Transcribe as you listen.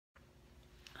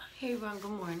Hey everyone, good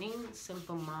morning.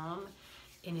 Simple Mom,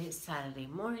 and it's Saturday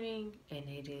morning, and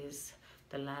it is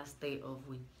the last day of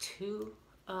week 2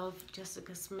 of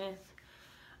Jessica Smith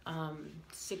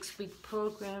 6-week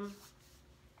program,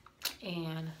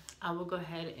 and I will go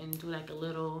ahead and do like a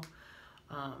little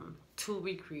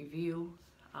 2-week review.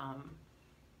 I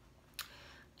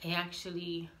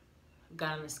actually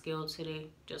got on the scale today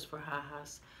just for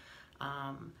ha-has.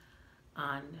 On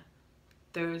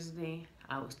Thursday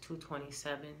I was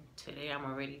 227. Today I'm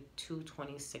already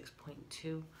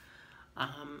 226.2.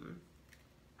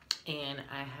 And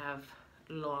I have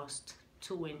lost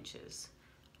 2 inches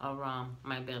around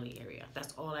my belly area.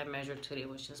 That's all I measured today,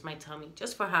 was just my tummy,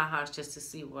 just for ha-has, just to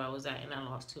see where I was at, and I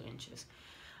lost 2 inches.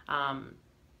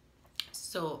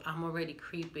 So I'm already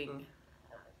creeping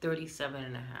 37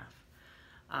 and a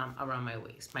half around my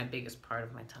waist, my biggest part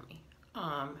of my tummy.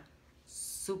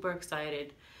 Super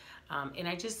excited. And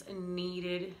I just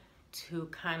needed to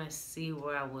kind of see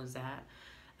where I was at.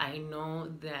 I know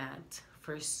that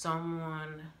for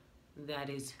someone that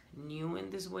is new in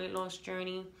this weight loss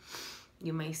journey,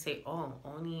 you may say, oh,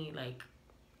 only like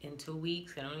in 2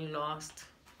 weeks and only lost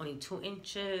only 2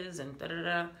 inches and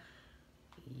da-da-da.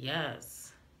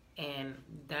 Yes. And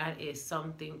that is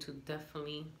something to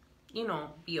definitely,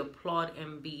 be applauded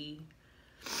and be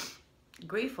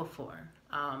grateful for.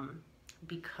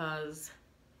 Because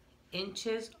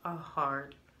inches are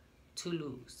hard to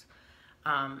lose.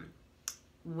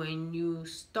 When you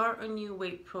start a new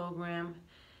weight program,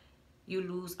 you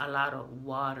lose a lot of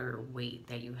water weight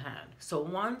that you had. So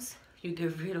once you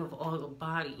get rid of all the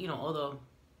body, all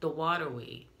the water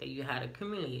weight that you had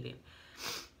accumulated,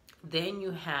 then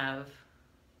you have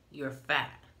your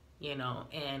fat,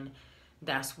 and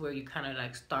that's where you kind of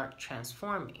like start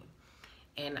transforming.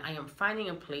 And I am finding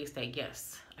a place that,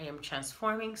 yes, I am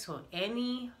transforming. So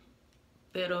any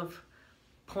bit of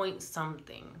point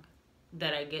something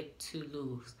that I get to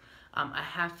lose, a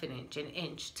half an inch, an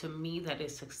inch, to me that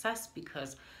is success,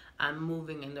 because I'm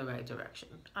moving in the right direction.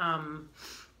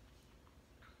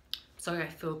 Sorry, I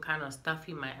feel kind of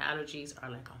stuffy. My allergies are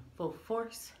like on full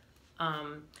force.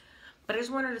 But I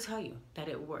just wanted to tell you that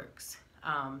it works.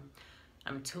 I'm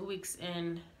 2 weeks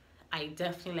in. I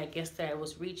definitely, like yesterday, I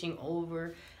was reaching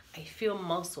over. I feel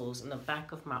muscles in the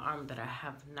back of my arm that I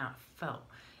have not felt.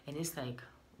 And it's like,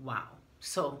 wow.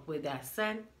 So with that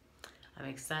said, I'm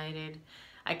excited.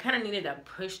 I kind of needed that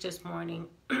push this morning.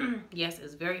 Yes,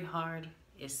 it's very hard.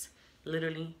 It's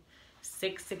literally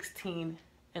 6:16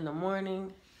 in the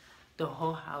morning. The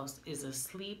whole house is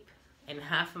asleep. And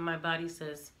half of my body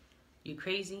says, you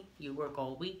crazy? You work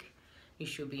all week. You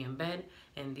should be in bed.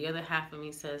 And the other half of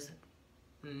me says,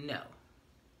 no.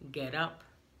 Get up.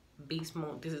 Beast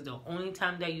mode. This is the only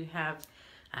time that you have.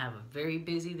 I have a very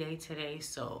busy day today.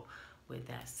 So with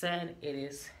that said, it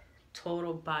is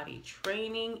total body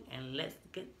training, and let's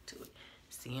get to it.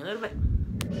 See you in a little bit.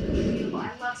 Beautiful.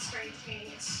 I love strength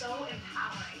training. It's so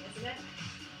empowering, isn't it?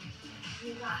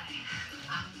 You got it.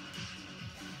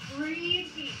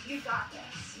 Breathe deep. You got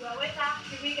this. Slow it back.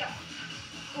 Here we go.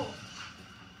 Hold.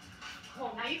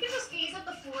 Hold. Now you can just gaze at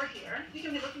the floor here. You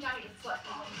can be looking down at your foot.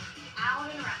 Out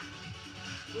and around.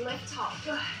 Lift tall.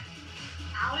 Good.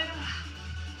 Out and around.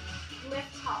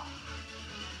 Lift tall.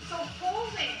 So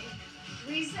holding,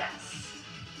 resist,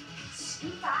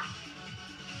 scoot back.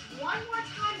 One more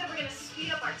time, then we're gonna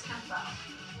speed up our tempo.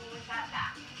 With that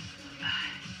back.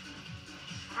 Good.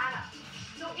 And up.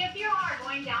 So if you are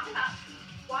going down and up,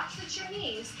 watch that your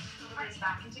knees are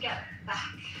back and together.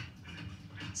 Back.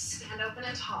 Stand open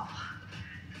and tall.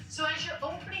 So as you're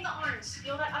opening the arms,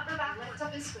 feel that upper back lift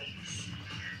up and squeeze.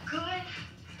 Good.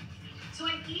 So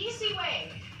an easy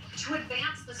way to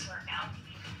advance this workout,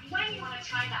 when you want to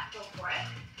try that, go for it.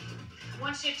 I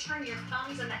want you to turn your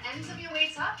thumbs and the ends of your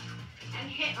weights up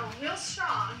and hit a real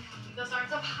strong, keep those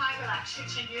arms up high, relax your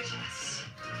chin to your chest.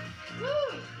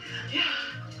 Woo! Yeah.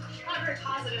 Not a very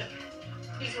positive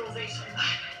visualization.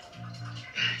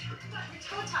 Your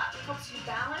toe tap helps you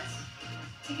balance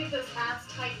to keep those abs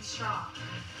tight and strong.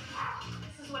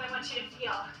 This is what I want you to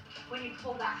feel when you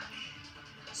pull back.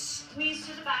 Squeeze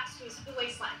to the back, squeeze to the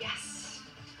waistline. Yes.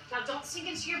 Now don't sink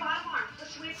into your bottom arm.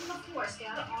 Push away from the floor. Stay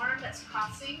on the arm that's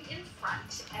crossing in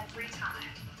front every time.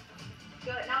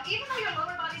 Good. Now even though your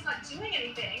lower body's not doing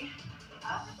anything,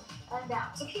 up and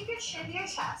down. So keep your chin to your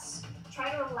chest.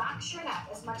 Try to relax your neck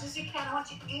as much as you can. I want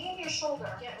you to aim your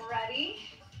shoulder. Get ready.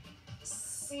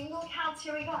 Single counts.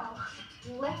 Here we go.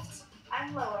 Lift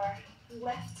and lower.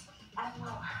 Lift and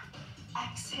lower.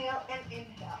 Exhale and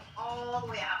inhale. All the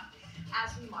way out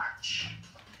as we march.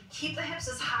 Keep the hips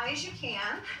as high as you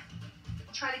can.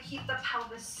 Try to keep the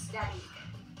pelvis steady.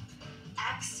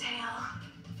 Exhale.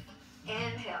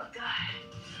 Inhale. Good.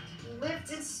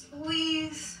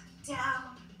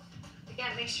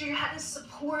 sure your head is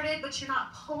supported, but you're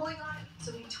not pulling on it.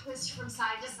 So we twist from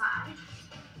side to side.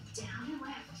 Down and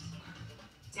lift.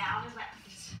 Down and lift.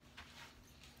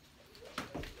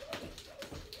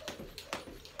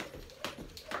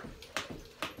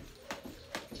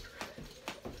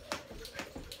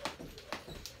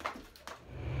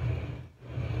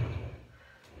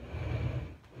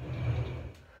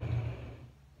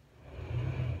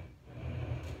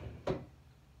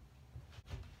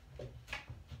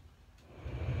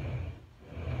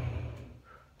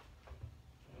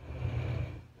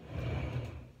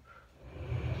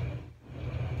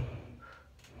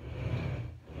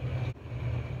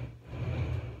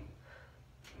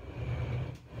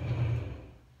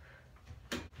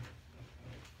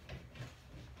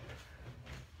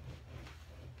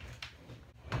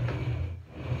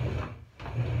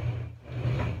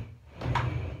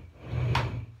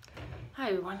 Hi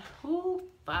everyone.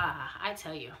 I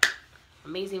tell you,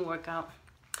 amazing workout.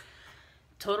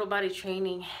 Total body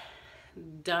training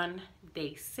done,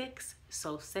 day 6.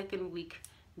 So second week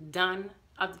done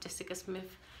of the Jessica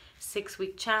Smith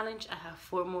 6-week challenge. I have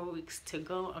 4 more weeks to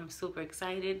go. I'm super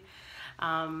excited.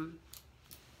 I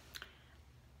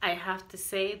have to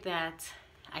say that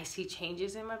I see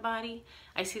changes in my body.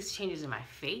 I see changes in my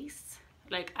face.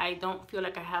 Like, I don't feel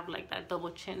like I have like that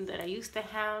double chin that I used to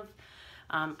have.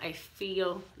 I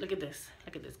feel, look at this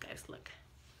guys, look.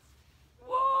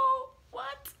 Whoa,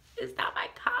 what? Is that my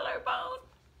collarbone?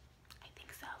 I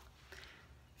think so.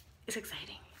 It's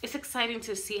exciting. It's exciting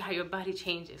to see how your body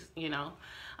changes, you know.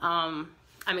 I'm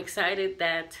excited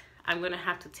that I'm gonna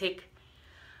have to take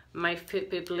my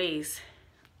Fitbit Blaze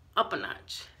up a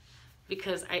notch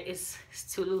because it's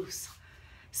too loose.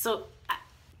 So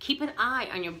keep an eye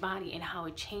on your body and how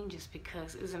it changes,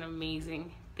 because it's an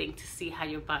amazing thing to see how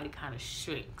your body kind of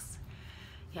shrinks.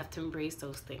 You have to embrace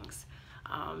those things.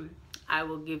 I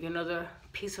will give you another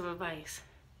piece of advice.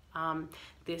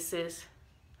 This is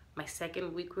my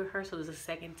second week with her, so this is the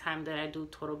second time that I do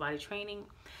total body training.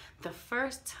 The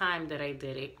first time that I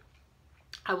did it,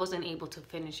 I wasn't able to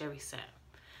finish every set.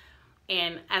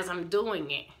 And as I'm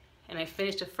doing it, and I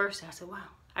finished the first set, I said, wow,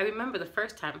 I remember the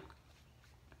first time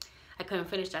I couldn't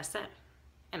finish that set,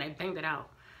 and I banged it out.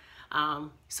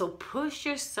 So push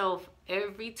yourself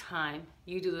every time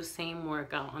you do the same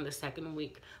workout on the second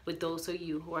week with those of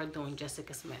you who are doing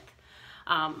Jessica Smith.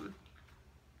 I'm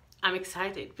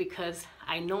excited because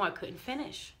I know I couldn't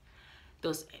finish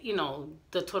those, you know,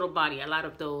 the total body, a lot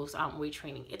of those weight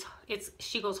training.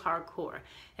 She goes hardcore,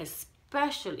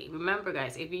 especially, remember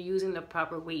guys, if you're using the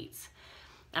proper weights.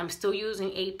 I'm still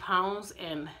using 8 pounds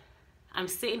and I'm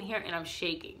sitting here and I'm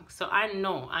shaking. So I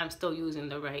know I'm still using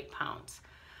the right pounds,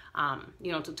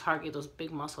 you know, to target those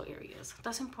big muscle areas.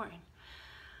 That's important.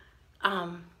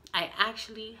 I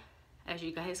actually, as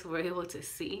you guys were able to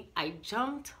see, I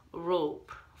jumped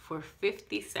rope for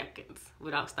 50 seconds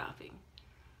without stopping.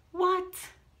 What?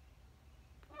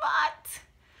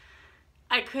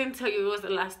 I couldn't tell you it was the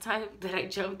last time that I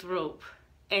jumped rope.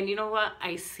 And you know what?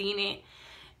 I seen it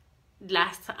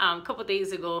last couple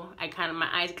days ago. My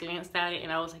eyes glanced at it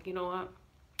and I was like, you know what?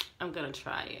 I'm gonna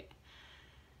try it.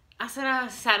 I said,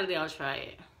 Saturday I'll try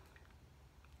it.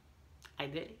 I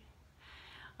did it.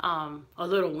 A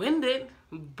little winded,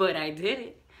 but I did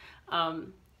it.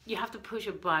 You have to push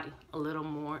your body a little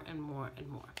more and more and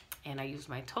more. And I used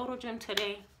my total gym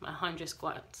today. My 100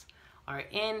 squats are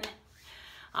in.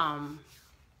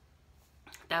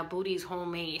 That booty is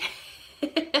homemade.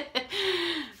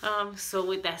 So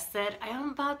with that said, I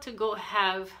am about to go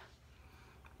have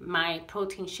my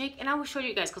protein shake, and I will show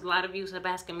you guys, because a lot of you have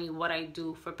asking me what I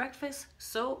do for breakfast.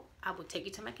 So I will take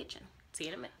you to my kitchen. See you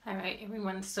in a minute. All right,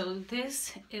 everyone. So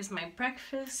this is my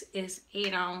breakfast. Is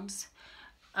 8 ounces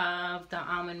of the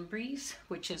Almond Breeze,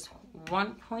 which is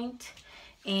 1 point.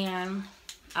 And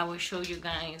I will show you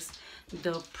guys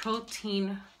the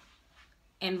protein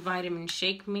and vitamin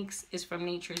shake mix is from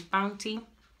Nature's Bounty.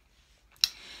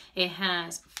 It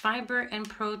has fiber and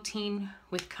protein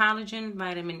with collagen,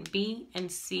 vitamin B and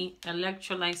C,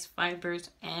 electrolytes, fibers,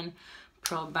 and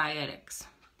probiotics.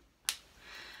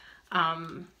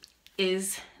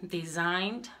 Is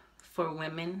designed for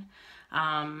women.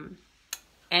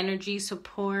 Energy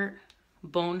support,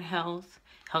 bone health,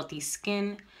 healthy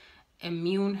skin,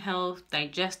 immune health,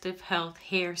 digestive health,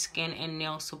 hair, skin, and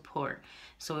nail support.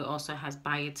 So it also has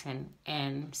biotin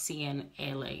and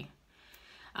CNLA.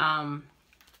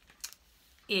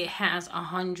 It has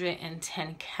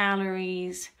 110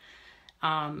 calories.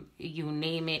 You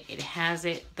name it, it has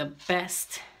it. The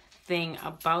best thing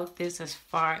about this, as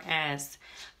far as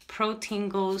protein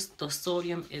goes, the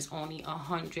sodium is only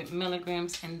 100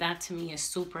 milligrams, and that to me is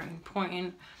super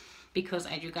important, because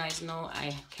as you guys know,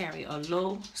 I carry a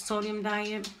low sodium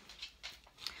diet.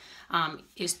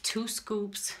 It's 2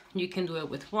 scoops. You can do it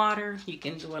with water. You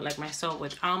can do it like myself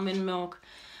with almond milk.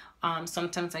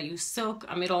 Sometimes I use silk.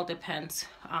 It all depends.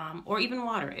 Or even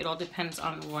water. It all depends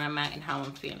on where I'm at and how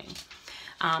I'm feeling.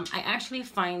 I actually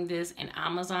find this in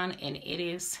Amazon, and it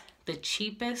is the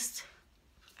cheapest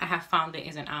I have found it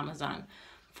is in Amazon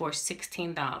for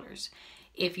 $16.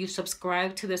 If you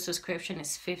subscribe to the subscription,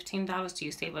 it's $15, so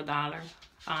you save $1.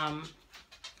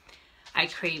 I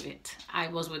crave it. I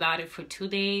was without it for 2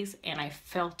 days and I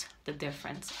felt the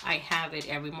difference. I have it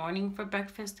every morning for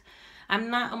breakfast. I'm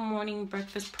not a morning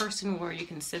breakfast person where you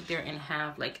can sit there and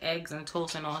have like eggs and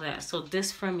toast and all that. So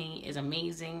this for me is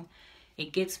amazing.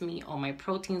 It gets me all my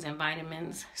proteins and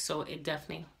vitamins. So it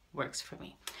definitely works for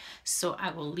me. So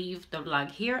I will leave the vlog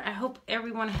here. I hope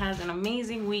everyone has an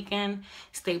amazing weekend.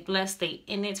 Stay blessed, stay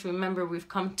in it. Remember, we've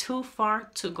come too far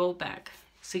to go back.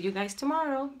 See you guys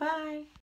tomorrow. Bye.